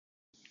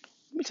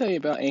me tell you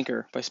about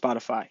Anchor by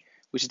Spotify,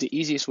 which is the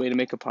easiest way to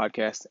make a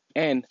podcast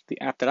and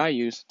the app that I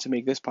use to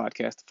make this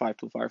podcast, The Five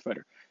Tool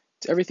Firefighter.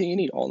 It's everything you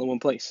need all in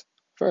one place.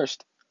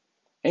 First,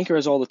 Anchor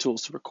has all the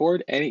tools to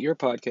record, edit your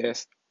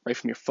podcast right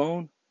from your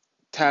phone,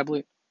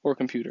 tablet, or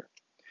computer.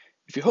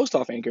 If you host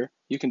off Anchor,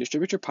 you can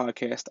distribute your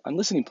podcast on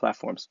listening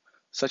platforms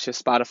such as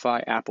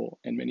Spotify, Apple,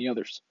 and many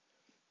others.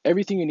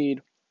 Everything you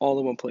need all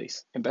in one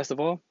place. And best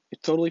of all,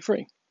 it's totally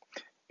free.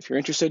 If you're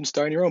interested in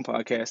starting your own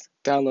podcast,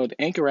 download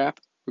the Anchor app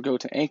or go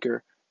to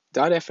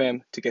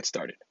anchor.fm to get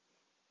started.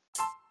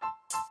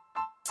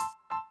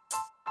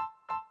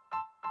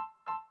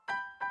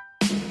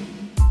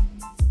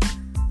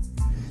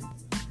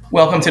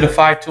 Welcome to the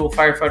Five Tool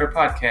Firefighter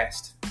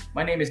Podcast.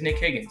 My name is Nick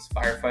Higgins,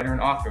 firefighter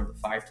and author of the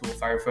Five Tool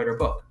Firefighter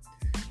book.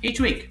 Each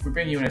week, we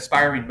bring you an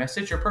inspiring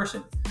message or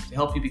person to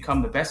help you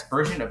become the best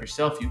version of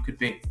yourself you could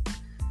be.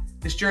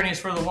 This journey is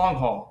for the long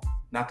haul,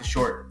 not the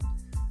short.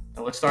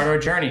 Now let's start our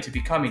journey to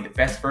becoming the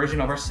best version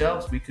of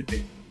ourselves we could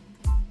be.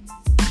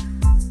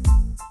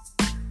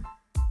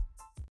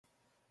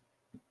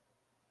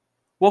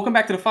 Welcome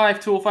back to the Five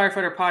Tool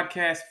Firefighter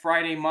Podcast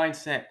Friday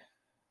Mindset.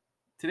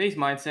 Today's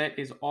mindset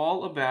is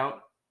all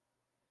about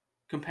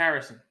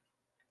comparison.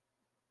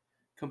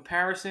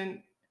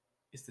 Comparison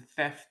is the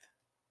theft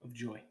of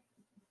joy.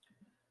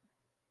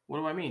 What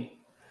do I mean?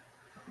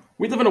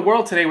 We live in a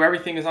world today where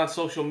everything is on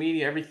social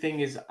media,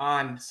 everything is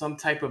on some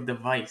type of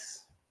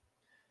device.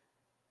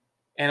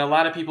 And a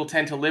lot of people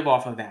tend to live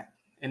off of that.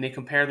 And they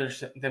compare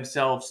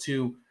themselves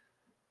to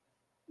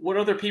what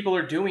other people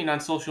are doing on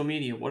social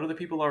media, what other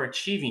people are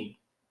achieving,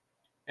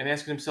 and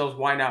asking themselves,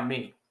 why not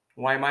me?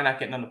 Why am I not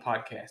getting on the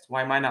podcast?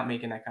 Why am I not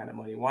making that kind of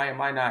money? Why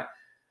am I not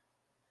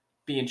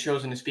being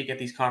chosen to speak at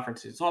these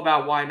conferences? It's all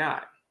about why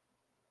not,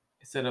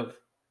 instead of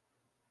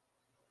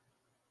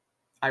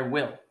I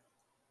will,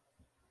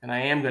 and I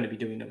am going to be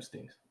doing those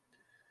things.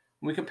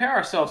 When we compare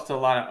ourselves to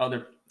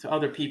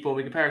other people,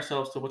 we compare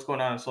ourselves to what's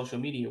going on social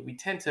media, we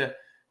tend to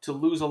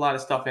lose a lot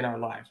of stuff in our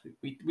lives.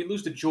 We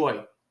lose the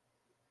joy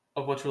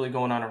of what's really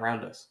going on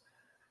around us.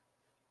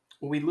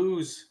 We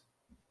lose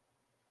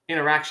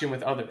interaction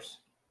with others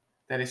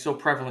that is so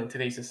prevalent in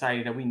today's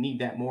society that we need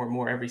that more and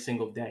more every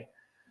single day.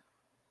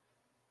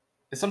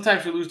 And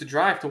sometimes we lose the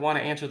drive to want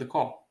to answer the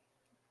call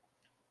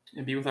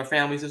and be with our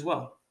families as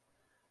well.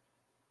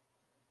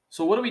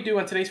 So what do we do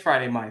on today's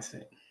Friday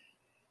Mindset?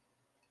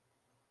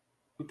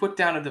 We put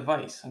down a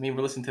device. I mean,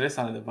 we're listening to this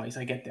on a device.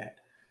 I get that.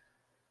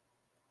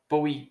 But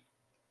we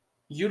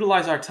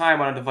utilize our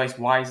time on a device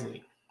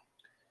wisely.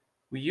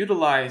 We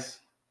utilize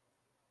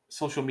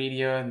social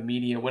media, the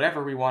media,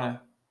 whatever we want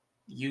to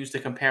use to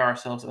compare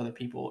ourselves to other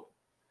people,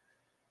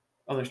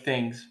 other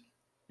things,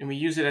 and we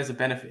use it as a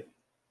benefit.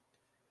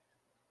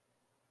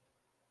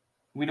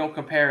 We don't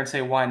compare and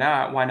say, why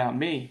not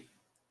me?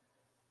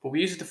 But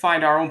we use it to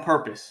find our own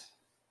purpose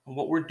on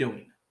what we're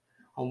doing,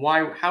 on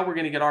how we're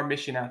going to get our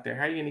mission out there,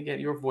 how you're going to get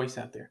your voice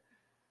out there,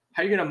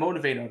 how you're going to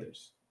motivate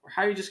others, or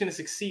how you're just going to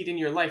succeed in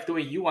your life the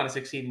way you want to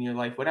succeed in your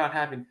life without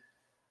having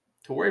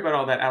to worry about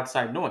all that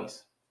outside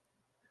noise.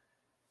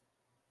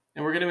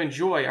 And we're going to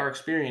enjoy our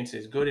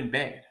experiences, good and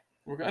bad.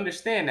 We're going to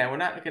understand that we're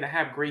not going to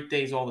have great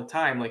days all the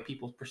time like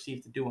people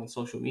perceive to do on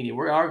social media.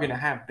 We are going to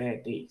have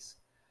bad days.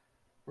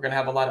 We're going to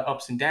have a lot of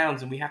ups and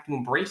downs, and we have to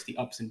embrace the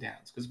ups and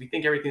downs, because we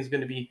think everything's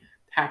going to be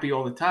happy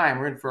all the time.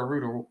 We're in for a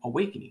rude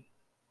awakening.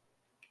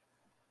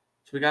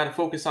 So we got to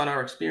focus on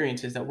our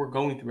experiences that we're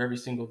going through every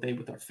single day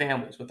with our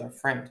families, with our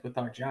friends, with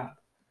our job.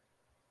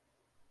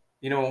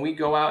 You know, when we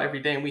go out every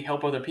day and we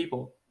help other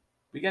people,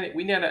 we got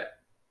to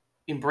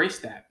embrace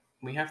that.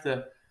 We have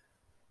to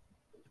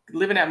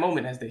live in that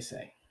moment, as they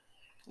say.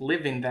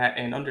 Live in that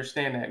and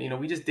understand that,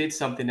 we just did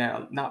something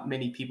that not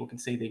many people can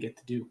say they get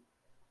to do.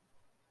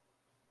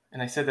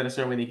 And I said that a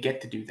certain way, they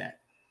get to do that.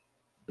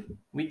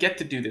 We get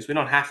to do this. We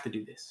don't have to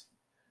do this.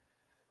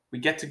 We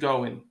get to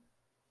go and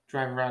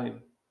drive around in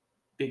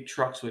big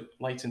trucks with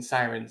lights and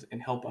sirens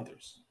and help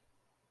others.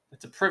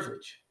 That's a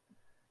privilege.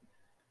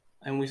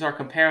 And we start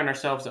comparing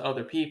ourselves to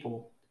other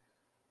people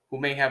who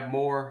may have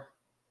more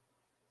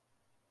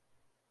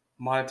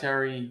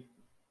monetary,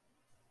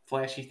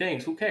 flashy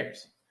things. Who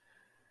cares?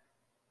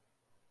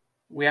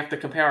 We have to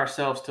compare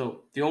ourselves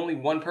to the only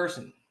one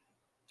person,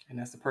 and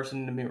that's the person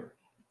in the mirror.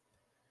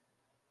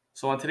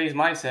 So on today's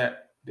mindset,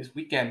 this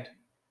weekend,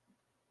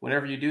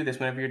 whenever you do this,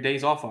 whenever your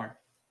days off are,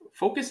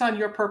 focus on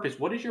your purpose.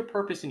 What is your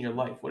purpose in your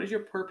life? What is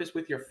your purpose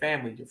with your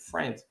family, your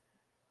friends,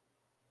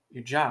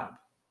 your job?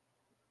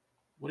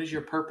 What is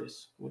your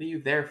purpose? What are you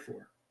there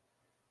for?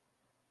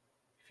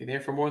 If you're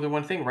there for more than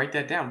one thing, write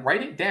that down.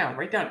 Write it down.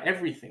 Write down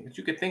everything that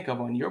you could think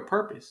of on your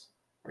purpose.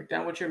 Write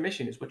down what your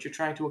mission is, what you're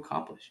trying to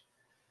accomplish.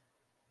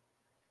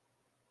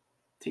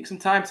 Take some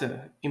time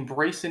to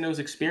embrace in those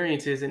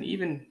experiences and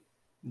even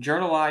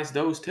journalize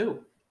those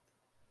too.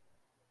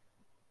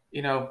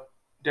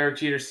 Derek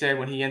Jeter said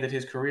when he ended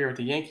his career at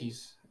the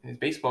Yankees, in his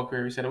baseball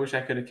career, he said, I wish I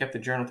could have kept a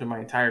journal through my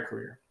entire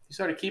career. He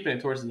started keeping it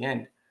towards the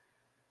end,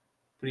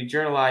 but he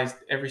journalized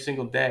every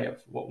single day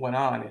of what went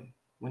on. And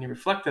when he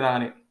reflected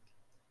on it,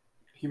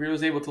 he really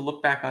was able to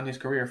look back on his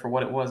career for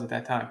what it was at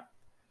that time.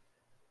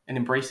 and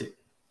embrace it.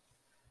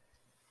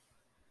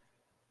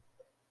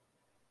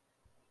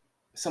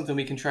 Something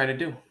we can try to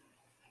do.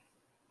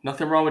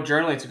 Nothing wrong with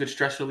journaling. It's a good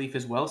stress relief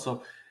as well.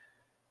 So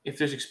if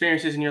there's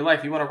experiences in your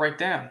life you want to write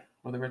down,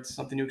 whether it's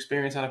something you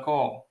experience on a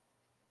call,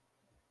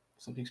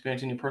 something you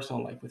experience in your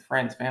personal life with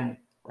friends, family,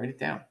 write it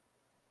down.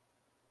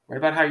 Write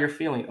about how you're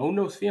feeling. Own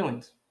those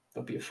feelings.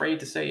 Don't be afraid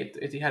to say it.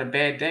 If you had a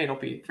bad day, don't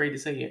be afraid to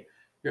say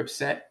you're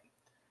upset.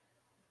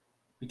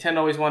 We tend to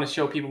always want to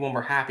show people when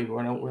we're happy, but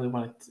we don't really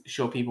want to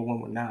show people when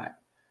we're not.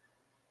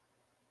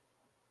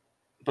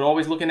 But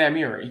always look in that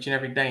mirror each and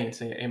every day and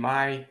say, am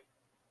I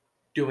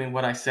doing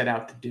what I set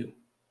out to do?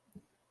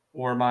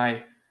 Or am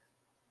I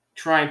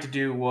trying to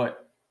do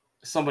what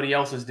somebody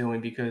else is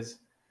doing because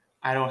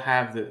I don't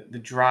have the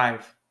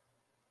drive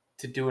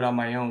to do it on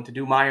my own, to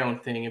do my own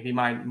thing and be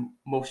my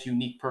most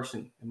unique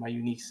person and my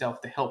unique self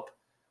to help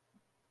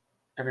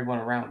everyone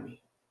around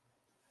me?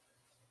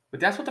 But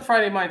that's what the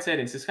Friday mindset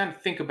is. Just kind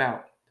of think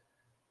about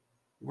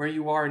where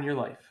you are in your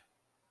life,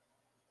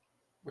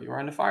 where you are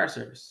in the fire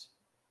service,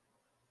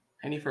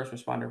 any first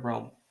responder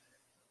realm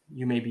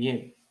you may be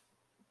in.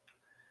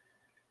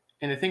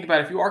 And to think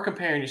about if you are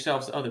comparing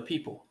yourselves to other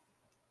people,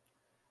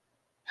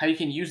 how you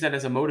can use that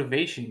as a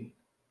motivation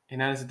and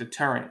not as a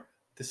deterrent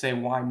to say,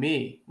 why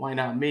me? Why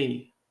not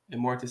me?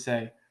 And more to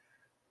say,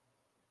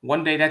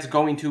 one day that's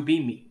going to be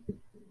me.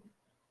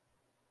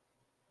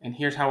 And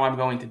here's how I'm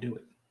going to do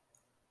it.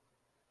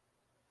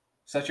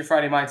 So that's your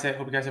Friday mindset.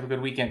 Hope you guys have a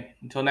good weekend.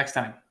 Until next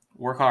time,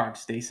 work hard,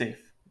 stay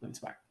safe, live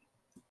inspired.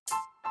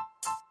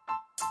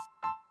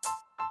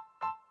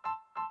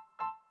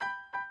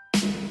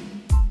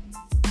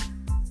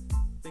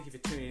 Thank you for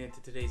tuning in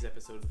to today's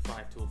episode of the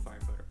 5-Tool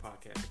Firefighter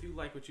Podcast. If you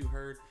like what you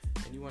heard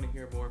and you want to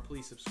hear more,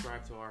 please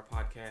subscribe to our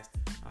podcast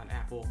on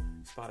Apple,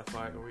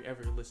 Spotify, or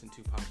wherever you listen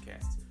to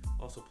podcasts.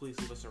 Also, please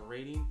leave us a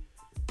rating.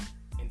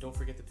 And don't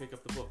forget to pick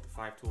up the book,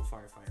 The 5-Tool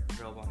Firefighter,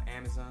 available on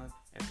Amazon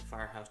and at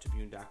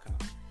thefirehousetribune.com.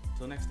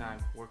 Until next time,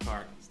 work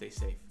hard, stay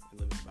safe, and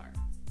live inspired.